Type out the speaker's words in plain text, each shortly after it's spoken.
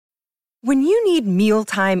When you need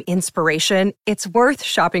mealtime inspiration, it's worth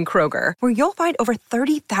shopping Kroger, where you'll find over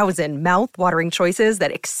 30,000 mouth-watering choices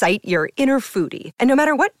that excite your inner foodie. And no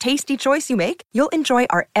matter what tasty choice you make, you'll enjoy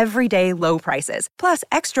our everyday low prices, plus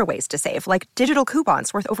extra ways to save, like digital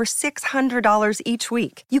coupons worth over $600 each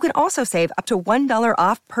week. You can also save up to $1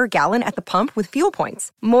 off per gallon at the pump with fuel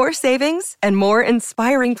points. More savings and more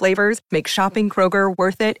inspiring flavors make shopping Kroger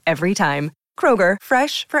worth it every time. Kroger,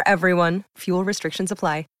 fresh for everyone. Fuel restrictions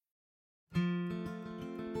apply.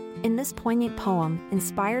 In this poignant poem,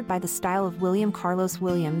 inspired by the style of William Carlos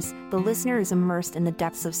Williams, the listener is immersed in the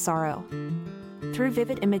depths of sorrow. Through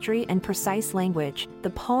vivid imagery and precise language,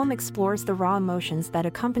 the poem explores the raw emotions that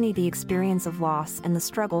accompany the experience of loss and the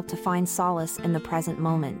struggle to find solace in the present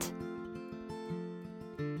moment.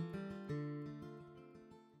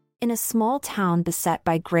 In a small town beset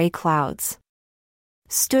by gray clouds,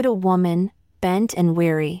 stood a woman, bent and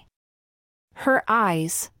weary. Her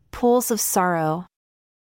eyes, pools of sorrow,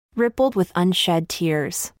 rippled with unshed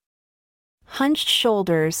tears. Hunched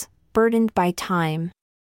shoulders, burdened by time,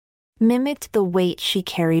 mimicked the weight she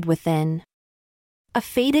carried within. A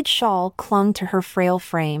faded shawl clung to her frail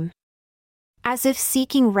frame, as if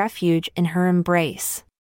seeking refuge in her embrace.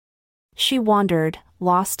 She wandered,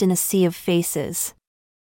 lost in a sea of faces,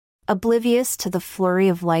 oblivious to the flurry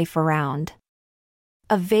of life around.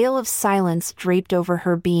 A veil of silence draped over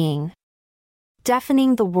her being,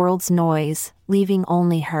 deafening the world's noise, leaving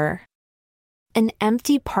only her. An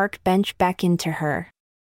empty park bench beckoned to her,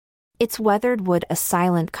 its weathered wood a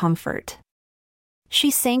silent comfort. She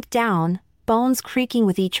sank down, bones creaking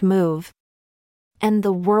with each move, and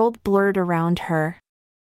the world blurred around her.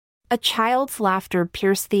 A child's laughter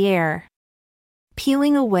pierced the air,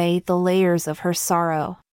 peeling away the layers of her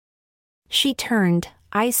sorrow. She turned,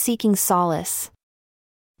 eyes seeking solace,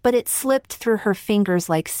 but it slipped through her fingers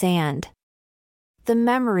like sand. The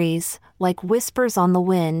memories, like whispers on the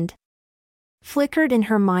wind, flickered in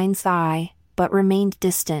her mind's eye, but remained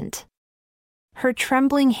distant. Her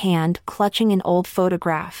trembling hand clutching an old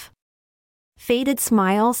photograph. Faded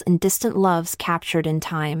smiles and distant loves captured in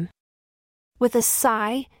time. With a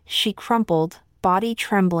sigh, she crumpled, body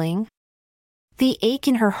trembling, the ache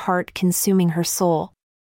in her heart consuming her soul.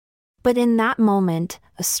 But in that moment,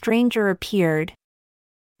 a stranger appeared.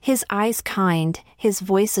 His eyes kind, his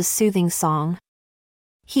voice a soothing song.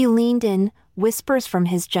 He leaned in, whispers from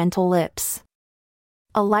his gentle lips.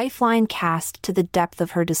 A lifeline cast to the depth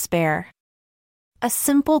of her despair. A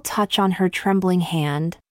simple touch on her trembling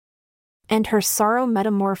hand, and her sorrow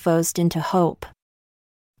metamorphosed into hope.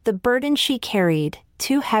 The burden she carried,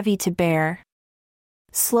 too heavy to bear,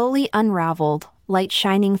 slowly unraveled, light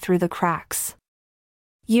shining through the cracks.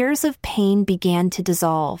 Years of pain began to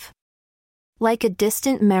dissolve, like a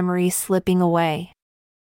distant memory slipping away.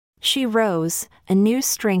 She rose, a new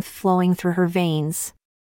strength flowing through her veins,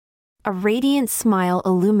 a radiant smile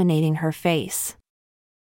illuminating her face.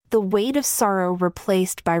 The weight of sorrow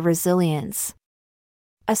replaced by resilience.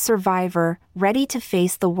 A survivor, ready to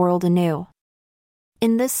face the world anew.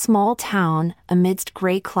 In this small town, amidst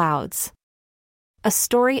gray clouds, a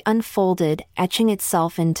story unfolded, etching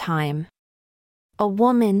itself in time. A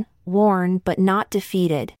woman, worn but not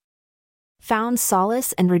defeated, found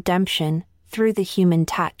solace and redemption through the human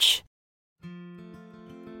touch.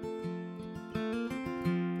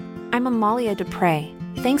 I'm Amalia Dupre.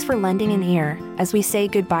 Thanks for lending an ear as we say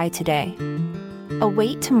goodbye today.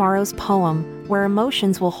 Await tomorrow's poem, where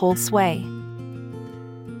emotions will hold sway.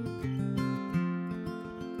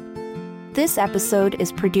 This episode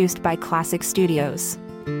is produced by Klassic Studios.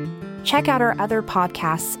 Check out our other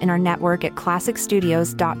podcasts in our network at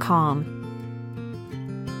klassicstudios.com.